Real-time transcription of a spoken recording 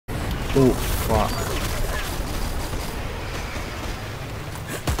Oh fuck.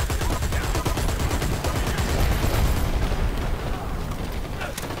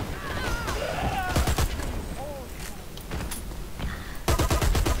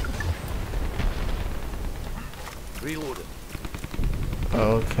 Reloaded.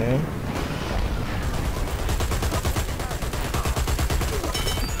 Okay.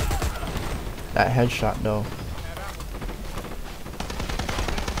 That headshot though.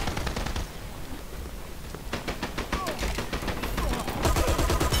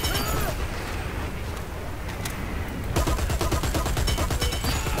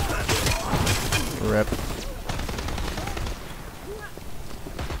 Rip.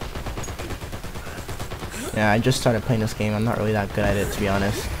 Yeah, I just started playing this game. I'm not really that good at it, to be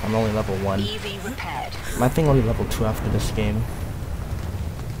honest. I'm only level 1. I think only level 2 after this game.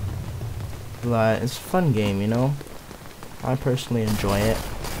 But it's a fun game, you know? I personally enjoy it.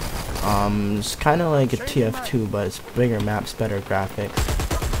 It's kind of like a TF2, but it's bigger maps, better graphics.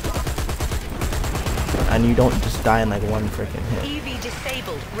 And you don't just die in like one freaking hit. EV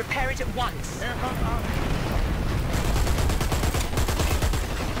disabled. Repair it at once.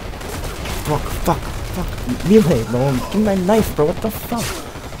 Fuck. Melee, bro. Give me my knife, bro. What the fuck?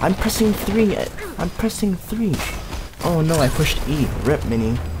 I'm pressing 3. I'm pressing 3. Oh no, I pushed E. Rip,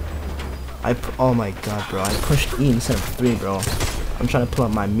 Mini. Oh my god, bro. I pushed E instead of 3, bro. I'm trying to pull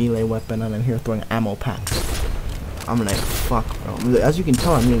out my melee weapon and I'm here throwing ammo packs. I'm like, fuck, bro. As you can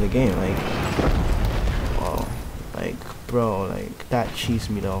tell, I'm new to the game. Like, whoa. Like, bro, like, that cheesed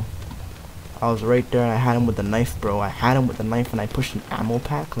me, though. I was right there and I had him with the knife, bro. I had him with the knife and I pushed an ammo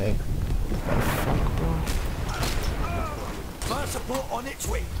pack. Like, what the fuck, bro? Fire support on its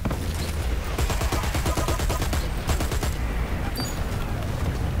way.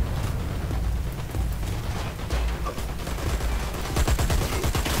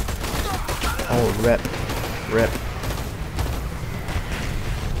 Oh, rip.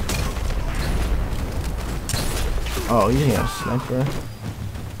 Oh, you need a sniper?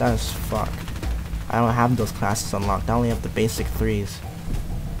 That's fuck. I don't have those classes unlocked. I only have the basic 3s.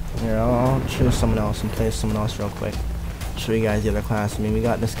 Here, I'll choose someone else and play as someone else real quick. Show you guys the other class. I mean, we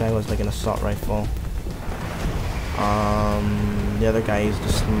got this guy was like an assault rifle. The other guy is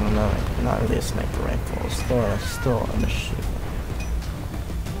just not really a sniper rifle. Still a machine.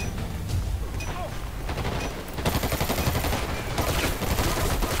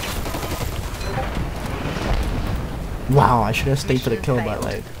 Wow, I should have stayed for the kill, but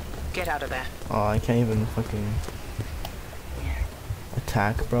like, get out of there. Oh, I can't even fucking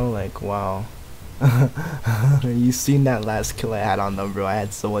attack, bro. Like, wow. You seen that last kill I had on them, bro? I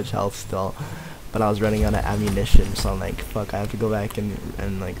had so much health still, but I was running out of ammunition, so I'm like, fuck, I have to go back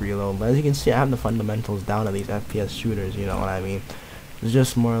and like reload. But as you can see, I have the fundamentals down of these FPS shooters. You know what I mean? It's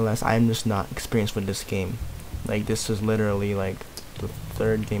just more or less, I'm just not experienced with this game. Like, this is literally like the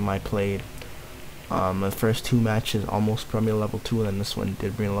 3rd game I played. The first 2 matches almost brought me to level 2, and then this one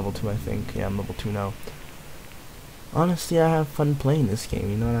did bring me to level 2, I think. Yeah, I'm level 2 now. Honestly, I have fun playing this game,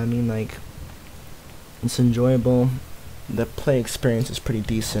 you know what I mean? Like, it's enjoyable. The play experience is pretty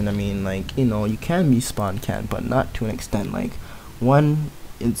decent. I mean, like, you know, you can be spawn camped, but not to an extent. Like, one,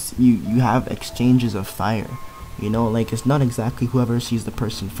 it's, you have exchanges of fire. You know, like, it's not exactly whoever sees the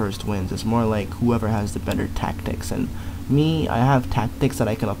person first wins. It's more like whoever has the better tactics. And me, I have tactics that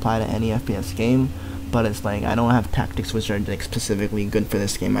I can apply to any FPS game, but it's like I don't have tactics which are like specifically good for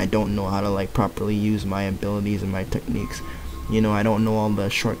this game. I don't know how to like properly use my abilities and my techniques. You know, I don't know all the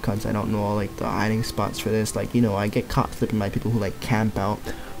shortcuts. I don't know all like the hiding spots for this. Like, you know, I get caught slipping by people who like camp out,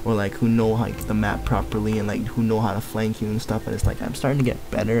 or like who know like the map properly and like who know how to flank you and stuff. And it's like I'm starting to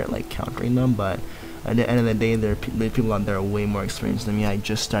get better at like countering them, but at the end of the day, there are people out there are way more experienced than me. I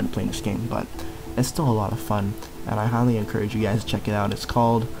just started playing this game, but it's still a lot of fun, and I highly encourage you guys to check it out. It's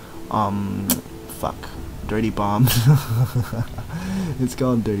called, Dirty Bomb. It's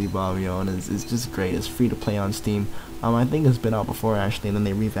called Dirty Bomb, yo, and it's just great. It's free to play on Steam. I think it's been out before, actually, and then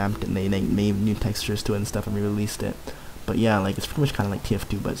they revamped it, and they made new textures to it and stuff, and re-released it. But yeah, like, it's pretty much kind of like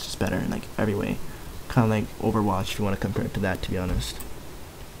TF2, but it's just better in, like, every way. Kind of like Overwatch, if you want to compare it to that, to be honest.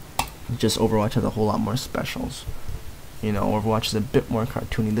 Just Overwatch has a whole lot more specials. You know, Overwatch is a bit more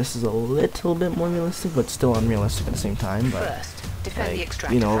cartoony. This is a little bit more realistic, but still unrealistic at the same time. But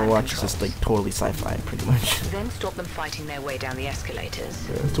like, you know, Overwatch is just like totally sci-fi, pretty much. Then stop them fighting their way down the escalators.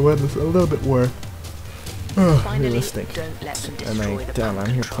 Yeah, so it's a little bit more realistic. Don't let them And destroy like, the damn, pump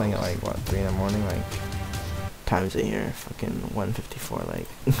I'm here controls. playing at like what, 3 in the morning. Like, time is it here? Fucking 1:54. Like,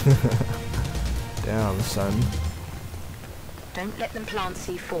 damn, son. Don't let them plant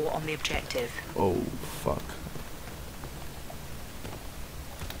C4 on the objective. Oh fuck.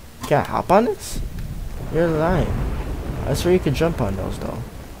 can't hop on this? You're lying. I swear you could jump on those though.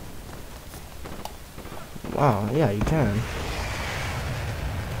 Wow, yeah, you can.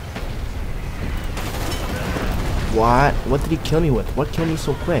 What? What did he kill me with? What killed me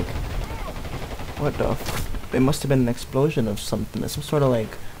so quick? What the f— it must have been an explosion of something. Some sort of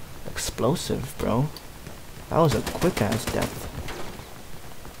like explosive, bro. That was a quick ass death.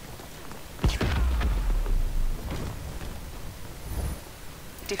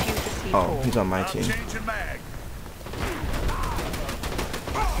 Diffuse the C4. Oh, he's on my team. Changing mag.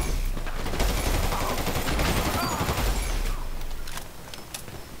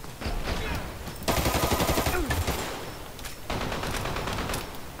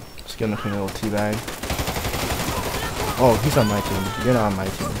 Just give him a clean little teabag. Oh, he's on my team. You're not on my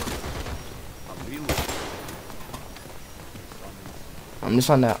team. I'm just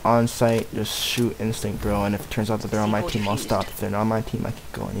on that on-site, just shoot instinct, bro. And if it turns out that they're on my team, I'll stop. If they're not on my team, I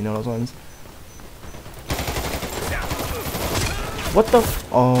keep going. You know those ones? What the f—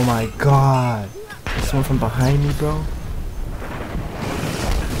 oh my god. There's someone from behind me, bro.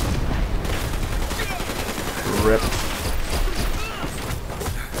 Rip.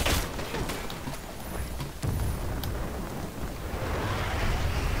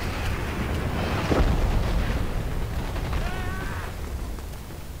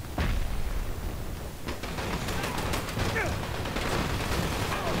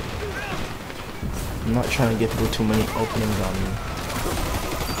 I'm not trying to get through too many openings on me.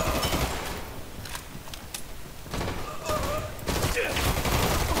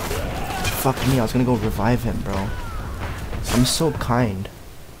 Fuck me, I was gonna go revive him, bro. I'm so kind.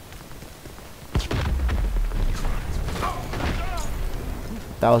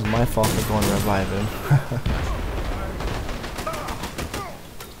 That was my fault for going to revive him.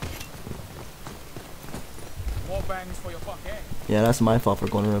 More bangs for your buck, eh? Yeah, that's my fault for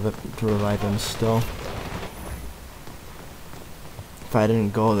going to revive him still. If I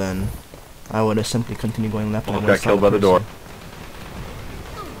didn't go, then I would have simply continued going left. Almost got killed by the door.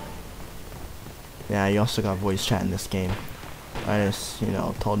 Yeah, you also got voice chat in this game. I just, you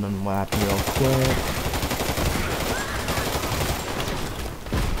know, told them what happened real quick.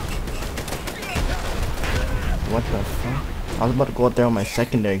 What the fuck? I was about to go out there on my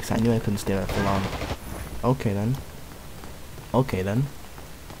secondary because I knew I couldn't stay there for long. Okay then. Okay then.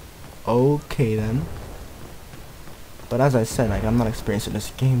 Okay then. But as I said, like, I'm not experienced in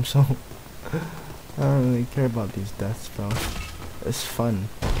this game, so I don't really care about these deaths, bro. It's fun.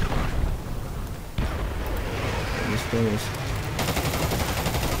 This thing is—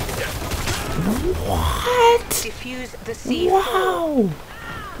 what? Diffuse the C4. Wow!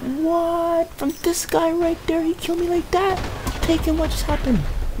 What? From this guy right there, he killed me like that? Taking what just happened?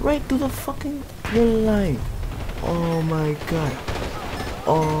 Right through the fucking— you're lying. Oh my god.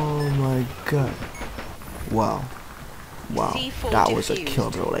 Oh my god. Wow. Wow. C4 That was a diffused.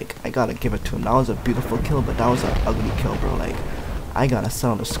 kill, bro. Like, I gotta give it to him. That was a beautiful kill, but that was an ugly kill, bro. Like, I gotta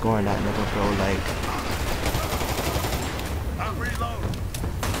settle the score on that nigga, bro. Like, I'm reloading.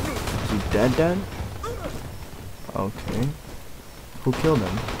 is he dead? Okay. Who killed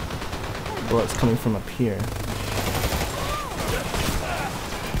him? Bullets coming from up here.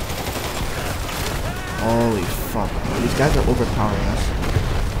 Holy fuck. These guys are overpowering us.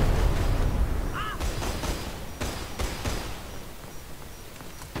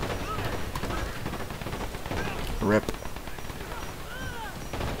 Rip.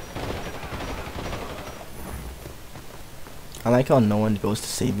 I like how no one goes to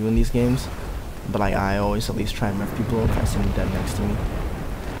save you in these games, but like, I always at least try and ref people if I see them dead next to me.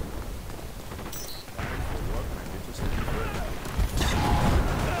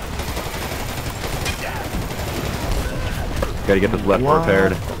 Gotta get this left What?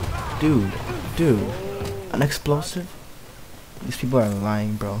 repaired. Dude, an explosive? These people are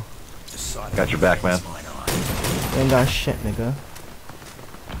lying, bro. Got your back, man. You ain't got shit, nigga.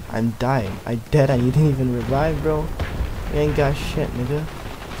 I'm dying. I dead. I didn't even revive, bro. You ain't got shit, nigga.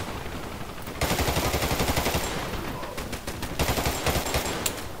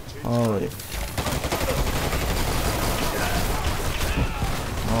 Holy.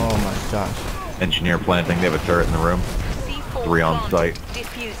 Oh my gosh. Engineer planting. They have a turret in the room. C4 3 on planted. site.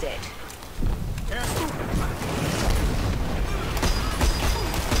 Diffuse it.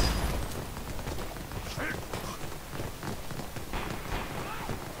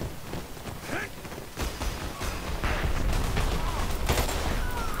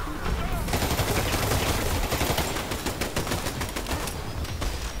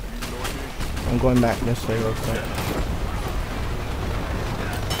 I'm going back this way real quick.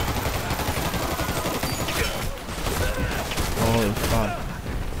 Holy fuck.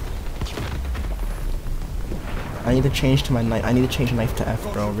 I need to change to my knife. I need to change knife to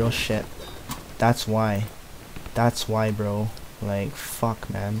F, bro. Real shit. That's why. That's why, bro. Like, fuck,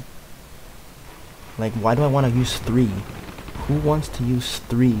 man. Like, why do I want to use 3? Who wants to use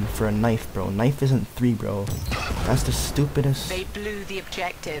 3 for a knife, bro? Knife isn't 3, bro. That's the stupidest. They blew the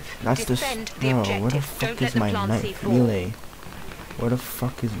objective. That's Defend the. the Bro, objective. where the fuck Don't is let them my plant knife? C4. Melee. Where the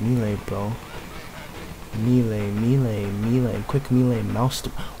fuck is melee, bro? Melee. Quick melee mouse.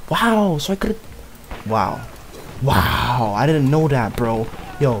 Wow, so I could've. Wow. Wow, I didn't know that, bro.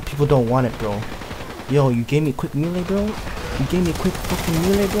 Yo, people don't want it, bro. Yo, you gave me quick melee, bro? You gave me quick fucking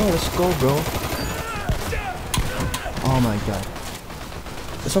melee, bro? Let's go, bro. Oh my god.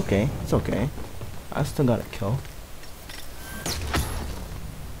 It's okay. It's okay. I still got a kill.